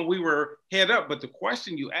you when we were head up. But the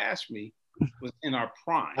question you asked me was in our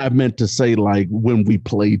prime. I meant to say like when we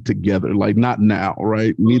played together, like not now,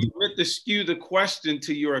 right? You meant to skew the question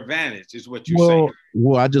to your advantage, is what you're saying.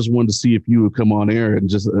 Well, I just wanted to see if you would come on air and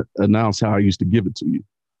just announce how I used to give it to you.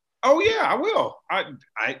 Oh yeah, I will.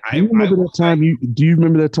 Do you remember that time? Do you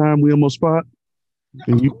remember that time we almost fought?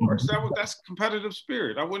 Of course, that's competitive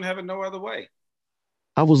spirit. I wouldn't have it no other way.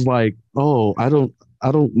 I was like, oh, I don't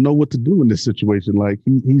know what to do in this situation. Like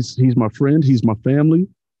he's my friend, he's my family.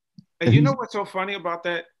 And you know what's so funny about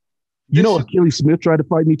that? Achilles Smith tried to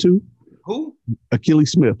fight me too. Who?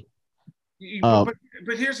 Achilles Smith. But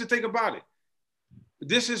here's the thing about it.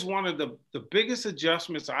 This is one of the biggest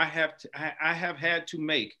adjustments I have had to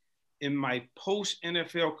make in my post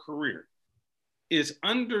NFL career, is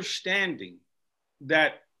understanding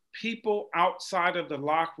that people outside of the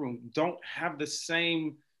locker room don't have the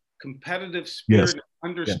same competitive spirit and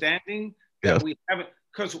understanding that we haven't.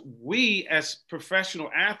 Because we, as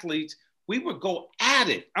professional athletes, we would go at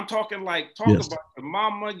it. I'm talking about your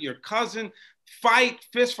mama, your cousin,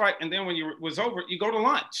 fist fight, and then when it was over, you go to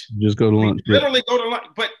lunch. Just go to lunch. Literally go to lunch.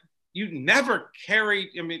 But you never carried.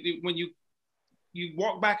 I mean, when you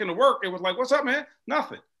walk back into work, it was like, "What's up, man?"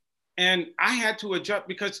 Nothing. And I had to adjust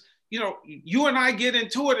because you and I get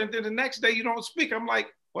into it, and then the next day you don't speak. I'm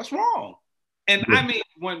like, "What's wrong?" And I mean,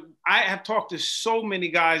 when I have talked to so many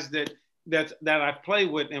guys that I play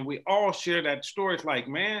with, and we all share that story. It's like,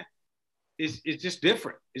 man, it's just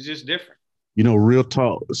different. It's just different. Real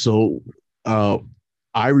talk. So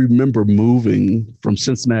I remember moving from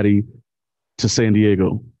Cincinnati to San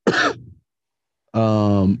Diego.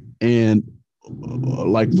 And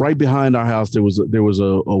like right behind our house, there was a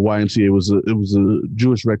YMCA. It was a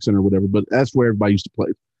Jewish rec center or whatever, but that's where everybody used to play.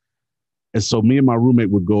 And so me and my roommate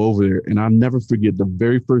would go over there, and I'll never forget the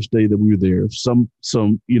very first day that we were there. Some of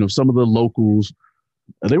the locals,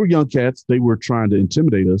 they were young cats. They were trying to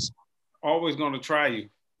intimidate us. Always going to try you.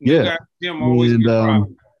 Yeah.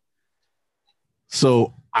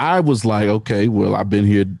 So I was like, okay, well, I've been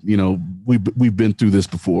here. We've been through this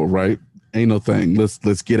before, right? Ain't no thing.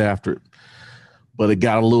 Let's get after it. But it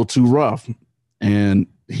got a little too rough, and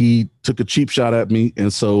he took a cheap shot at me,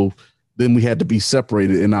 and so then we had to be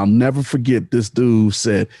separated. And I'll never forget, this dude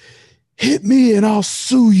said, "Hit me and I'll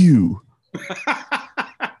sue you."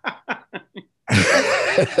 I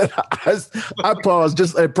paused.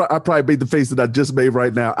 I probably made the face that I just made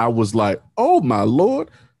right now. I was like, "Oh my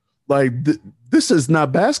Lord!" Like this is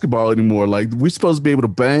not basketball anymore. Like we're supposed to be able to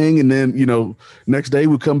bang, and then next day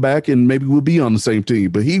we'll come back and maybe we'll be on the same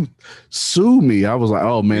team. But he sued me. I was like,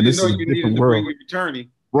 "Oh man, this is a different world."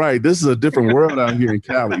 Right, this is a different world out here in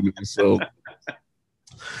Cali. Man. So,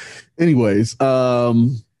 anyways,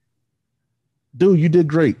 dude, you did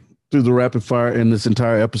great through the rapid fire and this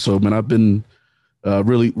entire episode, man. I've been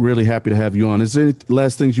really, really happy to have you on. Is there any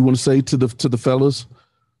last things you want to say to the fellas?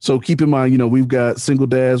 So keep in mind, we've got single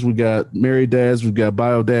dads, we've got married dads, we've got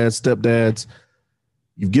bio dads, step dads.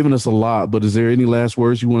 You've given us a lot, but is there any last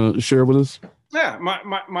words you want to share with us? Yeah,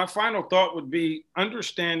 my final thought would be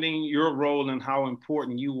understanding your role and how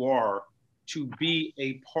important you are to be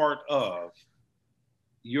a part of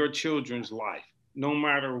your children's life, no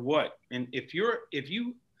matter what. And if you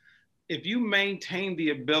maintain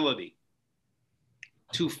the ability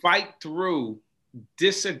to fight through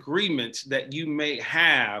disagreements that you may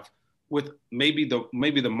have with maybe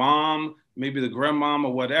the mom, maybe the grandmom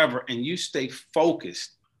or whatever, and you stay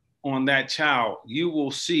focused on that child, you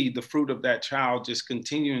will see the fruit of that child just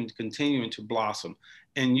continuing to blossom.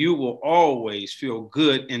 And you will always feel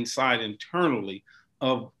good inside internally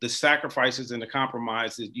of the sacrifices and the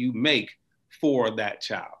compromise that you make for that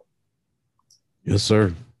child. Yes,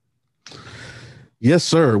 sir. Yes,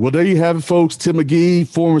 sir. Well, there you have it, folks. Tim McGee,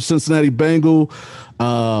 former Cincinnati Bengal,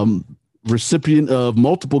 recipient of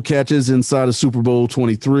multiple catches inside of Super Bowl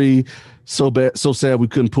 23. So sad we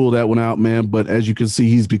couldn't pull that one out, man. But as you can see,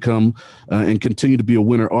 he's become and continue to be a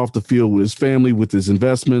winner off the field with his family, with his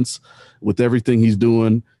investments, with everything he's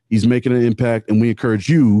doing. He's making an impact, and we encourage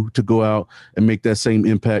you to go out and make that same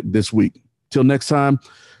impact this week. Till next time,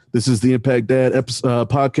 this is the Impact Dad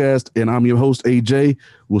podcast, and I'm your host, AJ.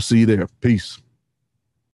 We'll see you there. Peace.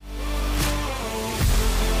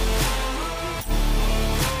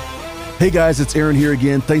 Hey guys, it's Aaron here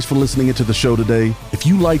again. Thanks for listening into the show today. If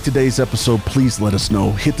you like today's episode, please let us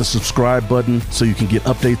know. Hit the subscribe button so you can get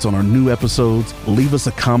updates on our new episodes. Leave us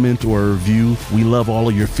a comment or a review. We love all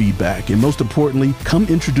of your feedback. And most importantly, come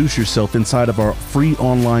introduce yourself inside of our free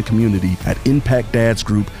online community at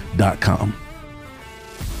impactdadsgroup.com.